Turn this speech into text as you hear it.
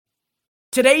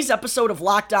Today's episode of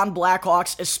Locked On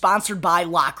Blackhawks is sponsored by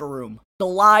Locker Room, the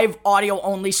live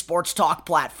audio-only sports talk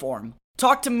platform.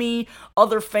 Talk to me,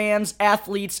 other fans,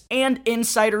 athletes, and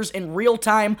insiders in real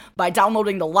time by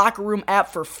downloading the Locker Room app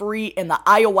for free in the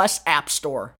iOS App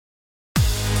Store.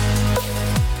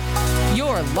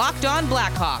 You're Locked On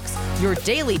Blackhawks, your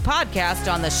daily podcast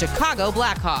on the Chicago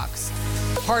Blackhawks.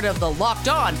 Part of the Locked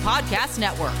On Podcast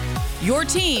Network, your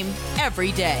team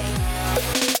every day.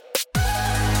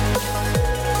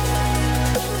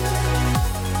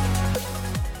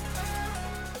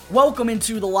 Welcome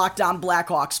into the Locked On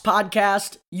Blackhawks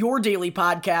podcast, your daily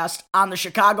podcast on the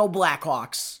Chicago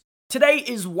Blackhawks. Today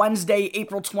is Wednesday,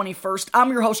 April 21st.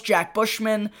 I'm your host, Jack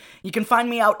Bushman. You can find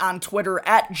me out on Twitter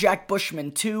at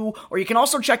JackBushman2, or you can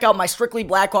also check out my Strictly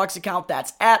Blackhawks account,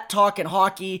 that's at Talkin'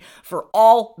 Hockey, for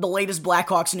all the latest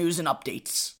Blackhawks news and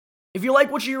updates. If you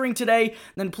like what you're hearing today,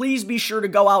 then please be sure to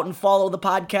go out and follow the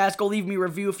podcast. Go leave me a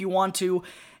review if you want to.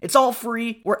 It's all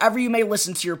free wherever you may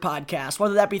listen to your podcast,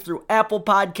 whether that be through Apple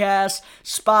Podcasts,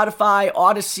 Spotify,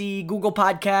 Odyssey, Google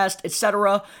Podcast,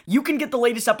 etc. You can get the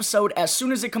latest episode as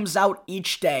soon as it comes out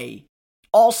each day.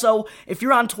 Also, if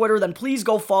you're on Twitter, then please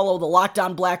go follow the Locked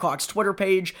On Blackhawks Twitter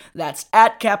page. That's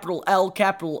at _Blackhawks,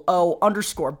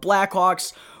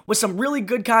 with some really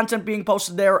good content being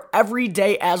posted there every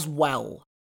day as well.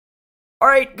 All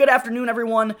right, good afternoon,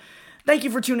 everyone. Thank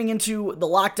you for tuning into the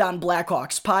Locked On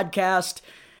Blackhawks podcast.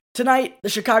 Tonight, the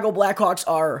Chicago Blackhawks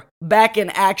are back in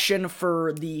action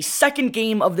for the second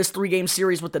game of this three-game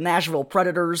series with the Nashville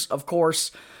Predators. Of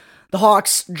course, the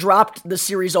Hawks dropped the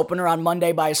series opener on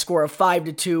Monday by a score of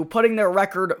 5-2, putting their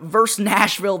record versus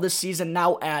Nashville this season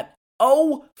now at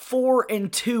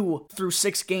 0-4-2 through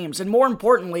 6 games. And more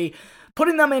importantly,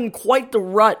 putting them in quite the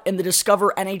rut in the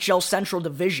Discover NHL Central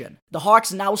Division. The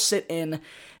Hawks now sit in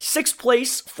 6th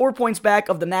place, 4 points back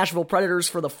of the Nashville Predators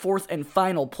for the 4th and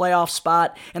final playoff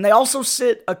spot, and they also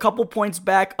sit a couple points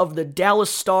back of the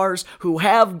Dallas Stars, who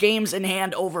have games in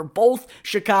hand over both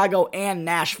Chicago and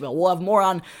Nashville. We'll have more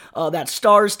on that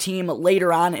Stars team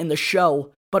later on in the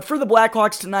show. But for the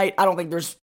Blackhawks tonight, I don't think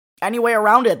there's any way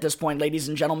around it at this point, ladies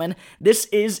and gentlemen. This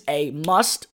is a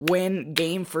must-win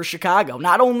game for Chicago.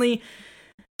 Not only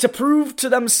to prove to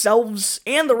themselves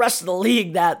and the rest of the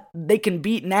league that they can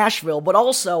beat Nashville, but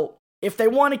also, if they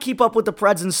want to keep up with the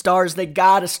Preds and Stars, they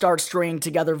gotta start stringing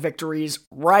together victories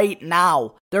right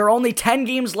now. There are only 10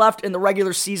 games left in the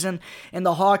regular season, and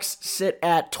the Hawks sit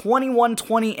at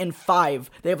 21-20-5.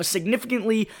 They have a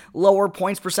significantly lower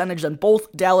points percentage than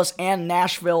both Dallas and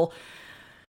Nashville.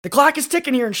 The clock is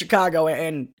ticking here in Chicago,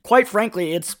 and quite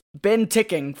frankly, it's been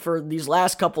ticking for these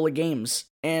last couple of games.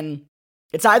 And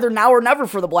it's either now or never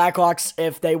for the Blackhawks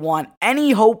if they want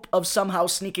any hope of somehow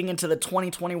sneaking into the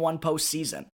 2021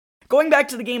 postseason. Going back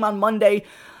to the game on Monday,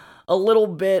 a little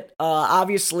bit,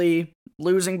 obviously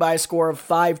losing by a score of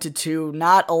 5-2.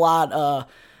 Not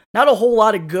a whole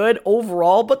lot of good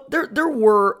overall, but there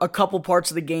were a couple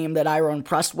parts of the game that I were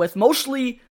impressed with.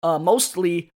 Mostly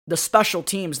the special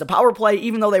teams. The power play,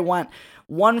 even though they went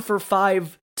 1 for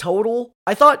 5 total,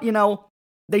 I thought,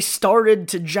 they started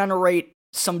to generate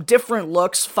some different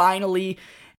looks finally,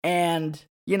 and,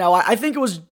 I think it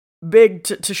was big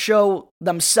to show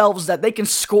themselves that they can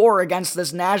score against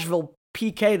this Nashville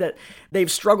PK that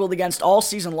they've struggled against all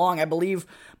season long. I believe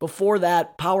before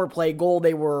that power play goal,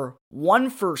 they were 1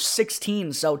 for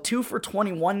 16, so 2 for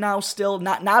 21 now still.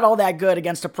 Not all that good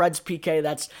against a Preds PK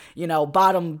that's,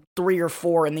 bottom 3 or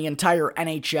 4 in the entire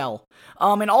NHL.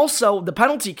 And also, the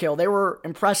penalty kill, they were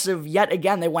impressive yet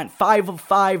again. They went 5 of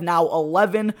 5, now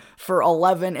 11 for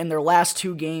 11 in their last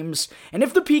 2 games. And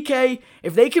if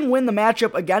they can win the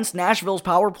matchup against Nashville's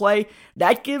power play,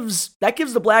 that gives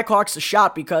the Blackhawks a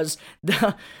shot, because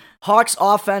the Hawks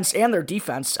offense and their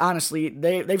defense, honestly,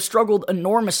 they've struggled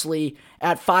enormously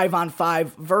at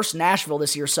 5-on-5 versus Nashville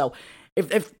this year. So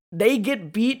if they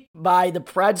get beat by the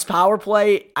Preds power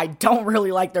play, I don't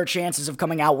really like their chances of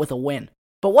coming out with a win.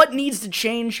 But what needs to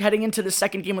change heading into the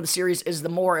second game of the series is the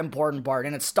more important part,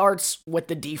 and it starts with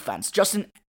the defense. Just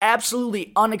an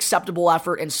absolutely unacceptable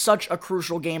effort in such a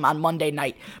crucial game on Monday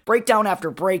night. Breakdown after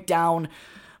breakdown,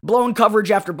 blown coverage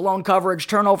after blown coverage,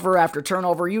 turnover after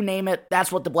turnover, you name it.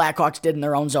 That's what the Blackhawks did in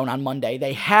their own zone on Monday.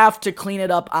 They have to clean it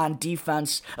up on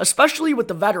defense, especially with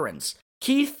the veterans.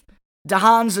 Keith,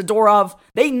 Dahan, Zadorov,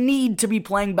 they need to be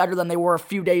playing better than they were a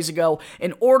few days ago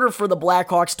in order for the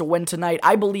Blackhawks to win tonight.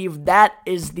 I believe that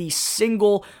is the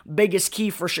single biggest key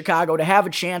for Chicago to have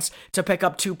a chance to pick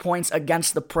up 2 points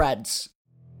against the Preds.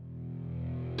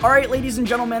 Alright, ladies and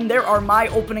gentlemen, there are my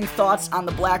opening thoughts on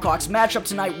the Blackhawks matchup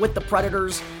tonight with the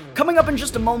Predators. Coming up in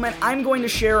just a moment, I'm going to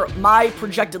share my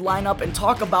projected lineup and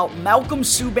talk about Malcolm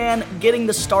Subban getting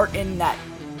the start in net.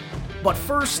 But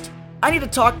first, I need to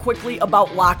talk quickly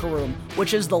about Locker Room,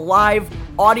 which is the live,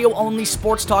 audio-only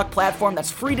sports talk platform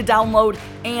that's free to download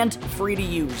and free to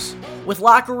use. With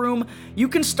Locker Room, you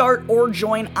can start or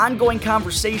join ongoing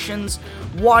conversations,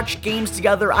 watch games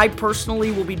together. I personally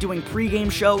will be doing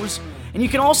pregame shows, and you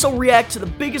can also react to the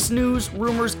biggest news,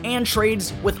 rumors, and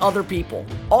trades with other people.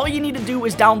 All you need to do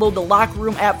is download the Locker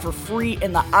Room app for free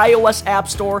in the iOS App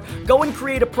Store, go and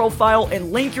create a profile,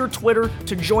 and link your Twitter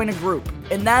to join a group.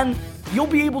 And then, you'll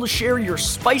be able to share your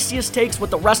spiciest takes with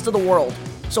the rest of the world.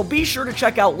 So be sure to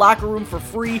check out Locker Room for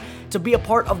free to be a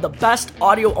part of the best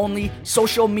audio-only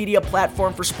social media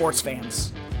platform for sports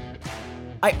fans.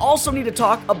 I also need to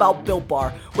talk about Built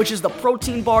Bar, which is the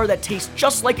protein bar that tastes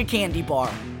just like a candy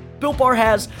bar. Built Bar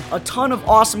has a ton of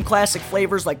awesome classic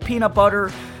flavors like peanut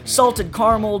butter, salted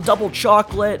caramel, double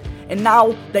chocolate, and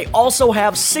now they also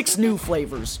have 6 new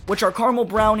flavors, which are caramel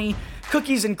brownie,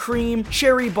 cookies and cream,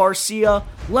 cherry barcia,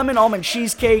 lemon almond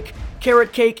cheesecake,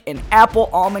 carrot cake, and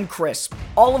apple almond crisp.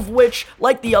 All of which,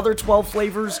 like the other 12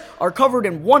 flavors, are covered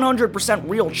in 100%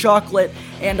 real chocolate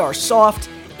and are soft,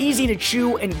 easy to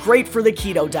chew, and great for the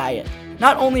keto diet.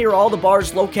 Not only are all the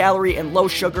bars low calorie and low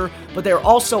sugar, but they're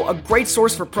also a great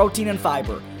source for protein and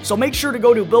fiber. So make sure to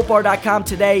go to BuiltBar.com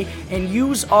today and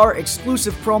use our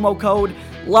exclusive promo code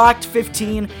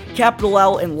LOCKED15, capital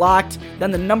L and LOCKED,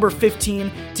 then the number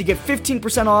 15 to get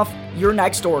 15% off your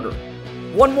next order.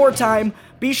 One more time,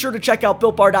 be sure to check out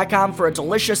BuiltBar.com for a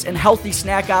delicious and healthy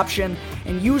snack option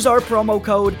and use our promo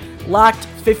code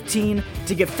LOCKED15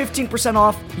 to get 15%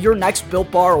 off your next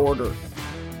Built Bar order.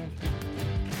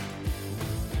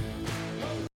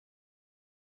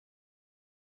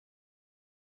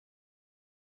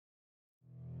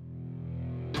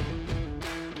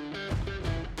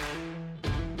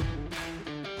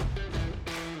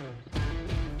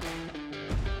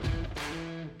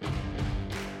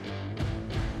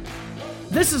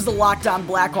 This is the Locked On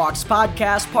Blackhawks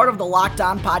podcast, part of the Locked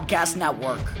On Podcast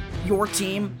Network. Your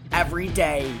team every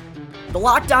day. The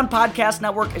Locked On Podcast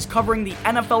Network is covering the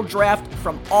NFL Draft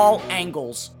from all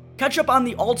angles. Catch up on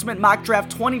the Ultimate Mock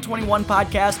Draft 2021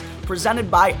 podcast presented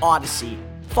by Odyssey.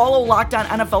 Follow Locked On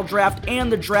NFL Draft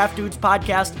and the Draft Dudes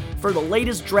podcast for the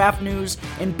latest draft news,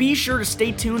 and be sure to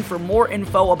stay tuned for more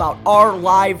info about our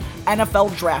live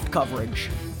NFL draft coverage.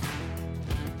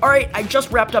 Alright, I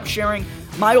just wrapped up sharing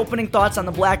my opening thoughts on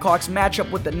the Blackhawks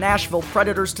matchup with the Nashville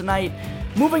Predators tonight.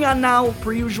 Moving on now,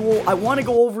 per usual, I want to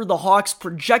go over the Hawks'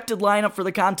 projected lineup for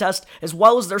the contest as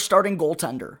well as their starting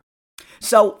goaltender.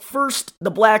 So, first,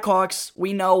 the Blackhawks,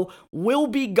 we know, will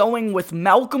be going with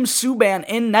Malcolm Subban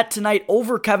in net tonight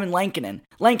over Kevin Lankinen.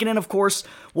 Lankinen, of course,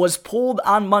 was pulled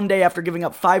on Monday after giving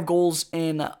up 5 goals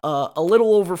in a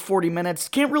little over 40 minutes.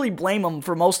 Can't really blame him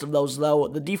for most of those, though.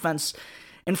 The defense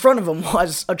in front of him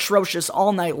was atrocious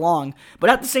all night long. But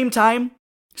at the same time,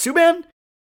 Subban,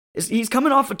 he's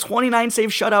coming off a 29-save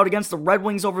shutout against the Red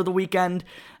Wings over the weekend.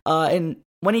 And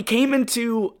when he came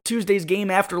into Tuesday's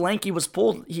game after Lanky was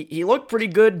pulled, he looked pretty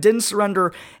good, didn't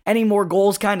surrender any more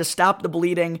goals, kind of stopped the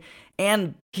bleeding.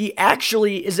 And he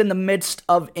actually is in the midst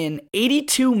of an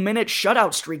 82-minute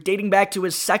shutout streak dating back to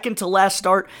his second to last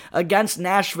start against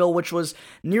Nashville, which was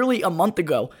nearly a month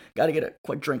ago. Got to get a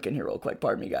quick drink in here real quick.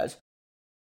 Pardon me, guys.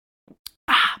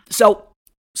 So,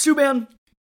 Subban,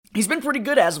 he's been pretty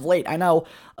good as of late. I know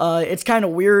it's kind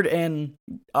of weird in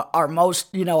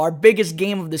our biggest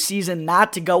game of the season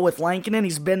not to go with Lankinen.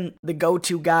 He's been the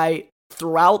go-to guy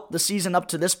throughout the season up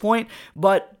to this point,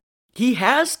 but he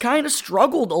has kind of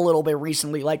struggled a little bit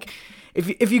recently. Like,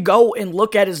 if you go and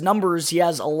look at his numbers, he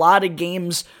has a lot of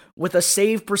games with a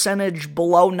save percentage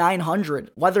below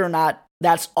 900. Whether or not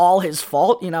that's all his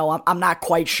fault, I'm not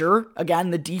quite sure.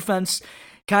 Again, the defense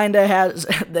kind of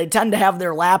they tend to have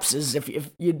their lapses, if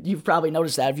you've probably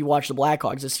noticed that if you watch the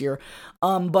Blackhawks this year.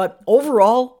 But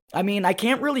overall, I mean, I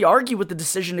can't really argue with the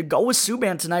decision to go with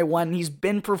Subban tonight when he's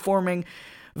been performing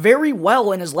very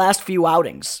well in his last few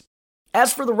outings.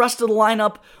 As for the rest of the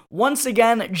lineup, once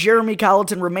again, Jeremy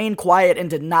Colliton remained quiet and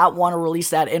did not want to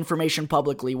release that information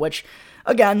publicly, which,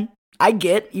 again, I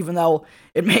get, even though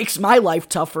it makes my life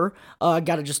tougher.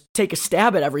 Gotta just take a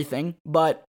stab at everything,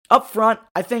 but up front,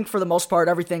 I think for the most part,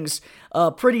 everything's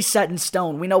pretty set in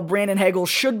stone. We know Brandon Hagel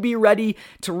should be ready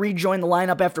to rejoin the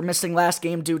lineup after missing last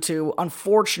game due to,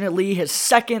 unfortunately, his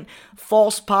second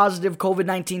false positive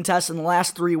COVID-19 test in the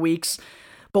last 3 weeks.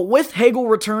 But with Hagel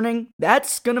returning,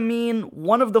 that's going to mean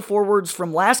one of the forwards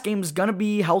from last game is going to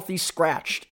be healthy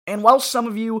scratched. And while some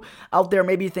of you out there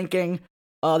may be thinking,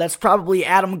 That's probably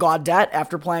Adam Gaudette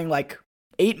after playing like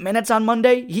 8 minutes on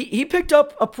Monday. He picked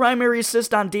up a primary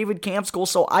assist on David Kamp's goal,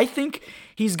 so I think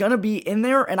he's going to be in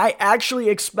there, and I actually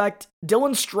expect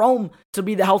Dylan Strome to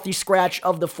be the healthy scratch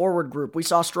of the forward group. We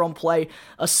saw Strome play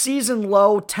a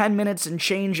season-low 10 minutes and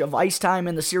change of ice time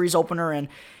in the series opener, and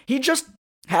he just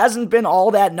hasn't been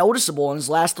all that noticeable in his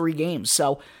last 3 games,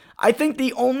 so I think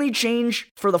the only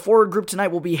change for the forward group tonight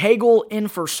will be Hagel in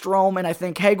for Strome, and I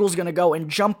think Hagel's going to go and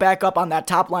jump back up on that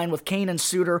top line with Kane and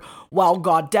Suter, while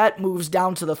Gaudette moves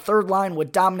down to the third line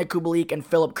with Dominik Kubalik and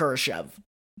Philipp Kurashev.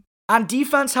 On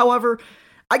defense, however,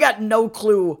 I got no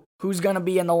clue who's going to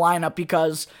be in the lineup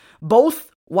because both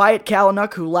Wyatt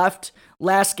Kalynuk, who left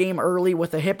last game early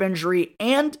with a hip injury,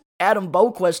 and Adam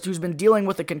Boqvist, who's been dealing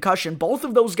with a concussion, both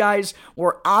of those guys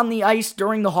were on the ice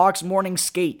during the Hawks' morning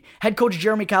skate. Head coach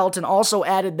Jeremy Colleton also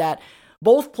added that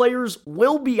both players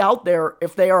will be out there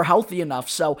if they are healthy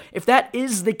enough. So if that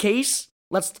is the case,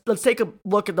 let's take a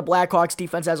look at the Blackhawks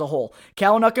defense as a whole.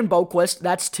 Kalynuk and Boqvist,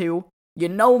 that's 2. You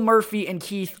know Murphy and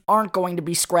Keith aren't going to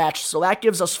be scratched, so that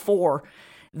gives us 4.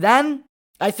 Then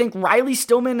I think Riley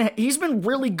Stillman, he's been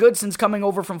really good since coming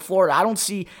over from Florida. I don't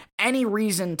see any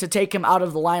reason to take him out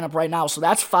of the lineup right now, so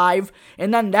that's 5.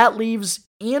 And then that leaves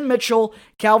Ian Mitchell,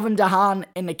 Calvin DeHaan,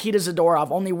 and Nikita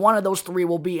Zadorov. Only one of those 3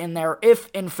 will be in there if,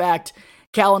 in fact,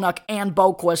 Kalynuk and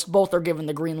Boqvist both are given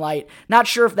the green light. Not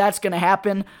sure if that's going to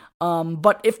happen,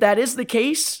 but if that is the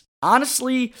case,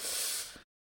 honestly,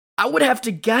 I would have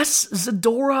to guess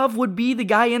Zadorov would be the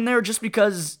guy in there just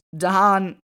because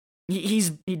DeHaan, he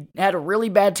had a really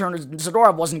bad turn.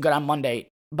 Zadorov wasn't good on Monday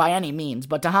by any means,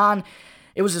 but DeHaan,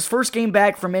 it was his first game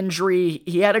back from injury.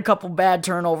 He had a couple bad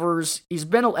turnovers. He's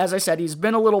been, as I said, he's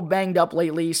been a little banged up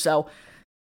lately, so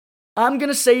I'm going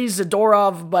to say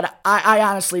Zadorov, but I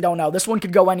honestly don't know. This one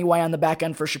could go any way on the back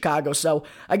end for Chicago, so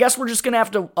I guess we're just going to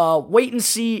have to wait and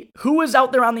see who is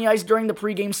out there on the ice during the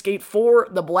pregame skate for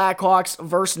the Blackhawks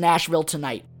versus Nashville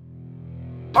tonight.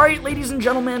 All right, ladies and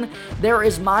gentlemen, there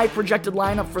is my projected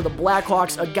lineup for the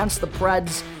Blackhawks against the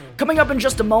Preds. Coming up in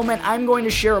just a moment, I'm going to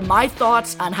share my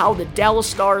thoughts on how the Dallas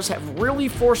Stars have really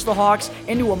forced the Hawks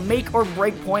into a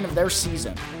make-or-break point of their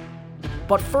season.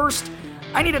 But first,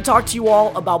 I need to talk to you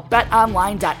all about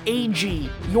betonline.ag,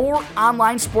 your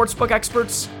online sportsbook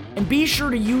experts, and be sure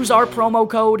to use our promo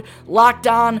code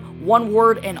LOCKEDON, one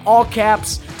word in all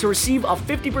caps, to receive a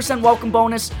 50% welcome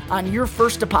bonus on your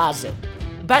first deposit.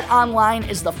 BetOnline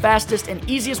is the fastest and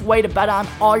easiest way to bet on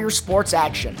all your sports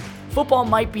action. Football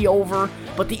might be over,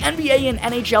 but the NBA and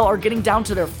NHL are getting down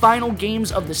to their final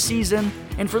games of the season,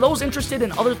 and for those interested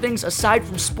in other things aside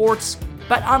from sports,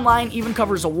 BetOnline even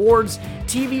covers awards,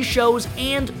 TV shows,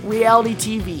 and reality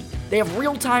TV. They have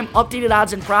real-time updated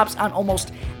odds and props on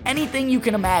almost anything you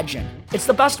can imagine. It's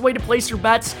the best way to place your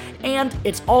bets, and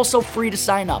it's also free to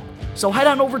sign up. So head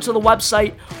on over to the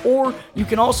website, or you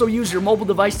can also use your mobile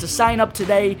device to sign up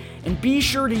today, and be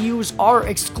sure to use our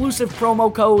exclusive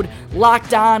promo code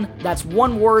LOCKEDON, that's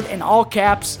one word in all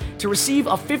caps, to receive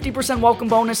a 50% welcome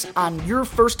bonus on your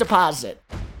first deposit.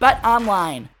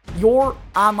 BetOnline, your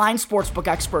online sportsbook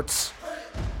experts.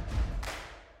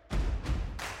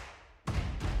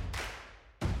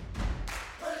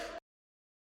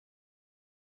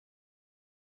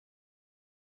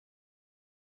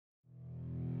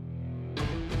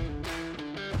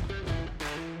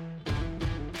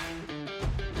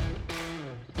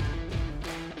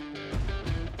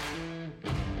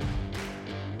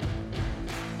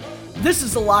 This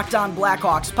is the Locked On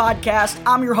Blackhawks podcast.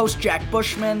 I'm your host, Jack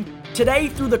Bushman. Today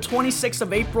through the 26th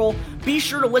of April, be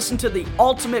sure to listen to the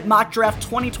Ultimate Mock Draft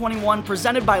 2021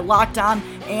 presented by Locked On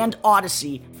and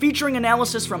Odyssey, featuring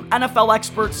analysis from NFL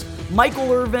experts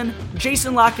Michael Irvin,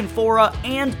 Jason LaCanfora,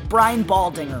 and Brian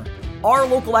Baldinger. Our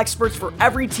local experts for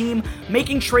every team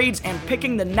making trades and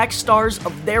picking the next stars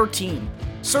of their team.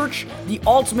 Search the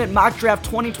Ultimate Mock Draft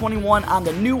 2021 on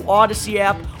the new Odyssey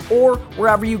app or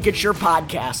wherever you get your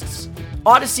podcasts.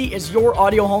 Odyssey is your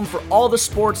audio home for all the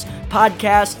sports,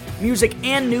 podcasts, music,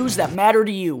 and news that matter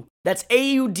to you. That's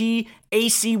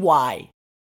AUDACY.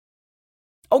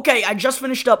 Okay, I just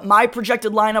finished up my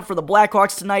projected lineup for the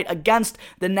Blackhawks tonight against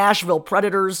the Nashville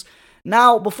Predators.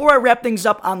 Now, before I wrap things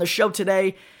up on the show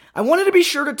today, I wanted to be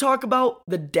sure to talk about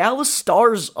the Dallas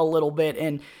Stars a little bit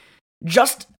and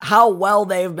just how well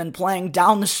they have been playing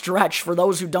down the stretch, for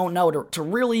those who don't know, to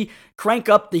really crank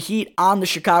up the heat on the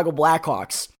Chicago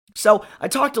Blackhawks. So I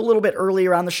talked a little bit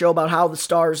earlier on the show about how the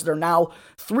Stars, they're now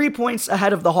 3 points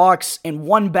ahead of the Hawks and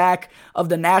 1 back of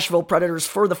the Nashville Predators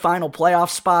for the final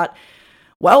playoff spot.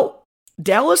 Well,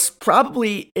 Dallas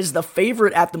probably is the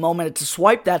favorite at the moment to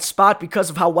swipe that spot because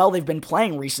of how well they've been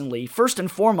playing recently. First and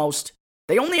foremost,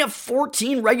 They only have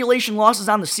 14 regulation losses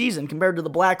on the season compared to the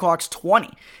Blackhawks' 20.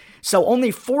 So only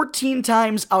 14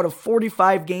 times out of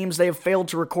 45 games they have failed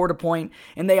to record a point,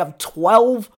 and they have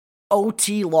 12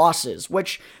 OT losses,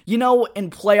 which, in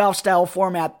playoff style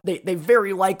format, they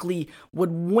very likely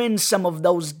would win some of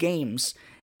those games.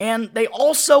 And they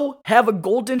also have a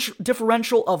goal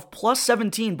differential of plus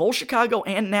 17. Both Chicago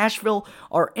and Nashville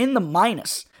are in the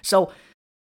minus. So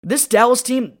this Dallas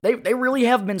team, they really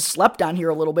have been slept on here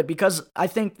a little bit, because I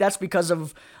think that's because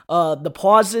of the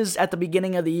pauses at the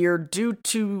beginning of the year due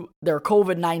to their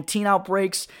COVID-19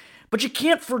 outbreaks. But you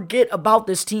can't forget about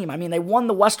this team. I mean, they won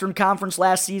the Western Conference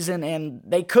last season, and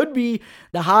they could be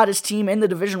the hottest team in the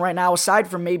division right now, aside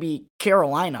from maybe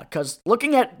Carolina. Because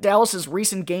looking at Dallas's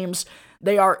recent games,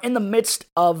 they are in the midst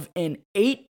of an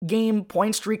 8-game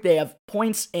point streak. They have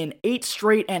points in 8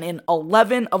 straight and in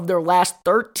 11 of their last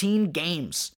 13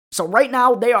 games. So right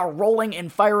now, they are rolling and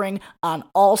firing on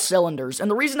all cylinders. And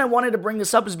the reason I wanted to bring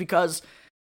this up is because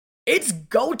it's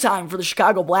go time for the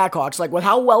Chicago Blackhawks. Like, with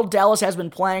how well Dallas has been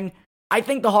playing, I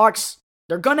think the Hawks,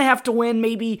 they're going to have to win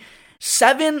maybe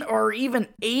 7 or even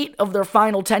 8 of their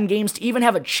final 10 games to even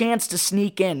have a chance to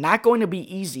sneak in. Not going to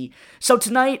be easy. So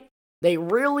tonight, they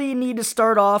really need to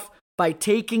start off by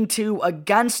taking 2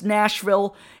 against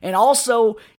Nashville, and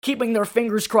also keeping their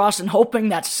fingers crossed and hoping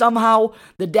that somehow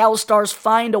the Dallas Stars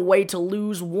find a way to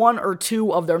lose 1 or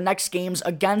 2 of their next games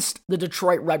against the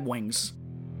Detroit Red Wings.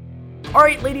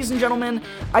 Alright, ladies and gentlemen,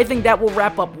 I think that will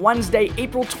wrap up Wednesday,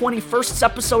 April 21st's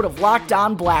episode of Locked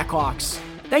On Blackhawks.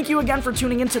 Thank you again for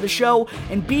tuning into the show,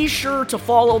 and be sure to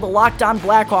follow the Locked On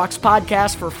Blackhawks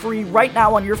podcast for free right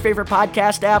now on your favorite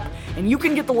podcast app, and you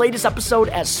can get the latest episode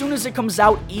as soon as it comes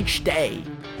out each day.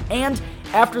 And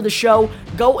after the show,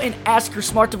 go and ask your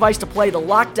smart device to play the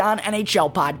Locked On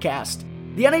NHL podcast.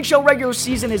 The NHL regular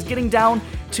season is getting down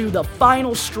to the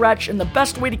final stretch, and the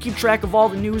best way to keep track of all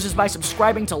the news is by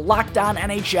subscribing to Locked On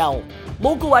NHL.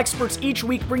 Local experts each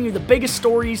week bring you the biggest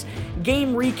stories,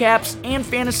 game recaps, and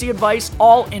fantasy advice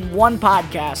all in one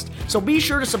podcast. So be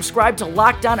sure to subscribe to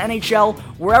Locked On NHL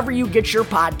wherever you get your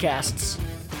podcasts.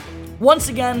 Once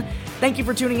again, thank you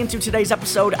for tuning into today's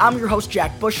episode. I'm your host,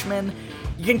 Jack Bushman.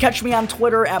 You can catch me on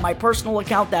Twitter at my personal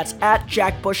account, that's at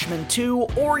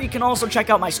JackBushman2, or you can also check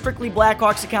out my Strictly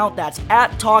Blackhawks account, that's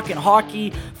at Talkin'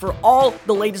 Hockey, for all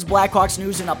the latest Blackhawks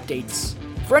news and updates.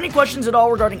 For any questions at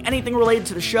all regarding anything related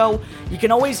to the show, you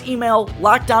can always email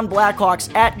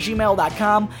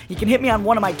lockedonblackhawks@gmail.com. You can hit me on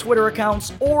one of my Twitter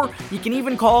accounts, or you can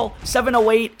even call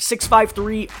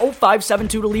 708-653-0572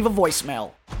 to leave a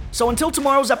voicemail. So until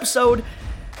tomorrow's episode,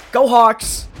 go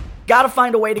Hawks! Gotta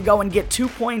find a way to go and get 2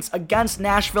 points against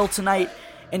Nashville tonight.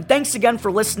 And thanks again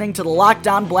for listening to the Locked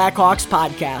On Blackhawks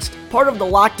podcast, part of the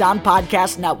Locked On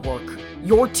Podcast Network.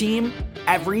 Your team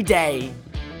every day.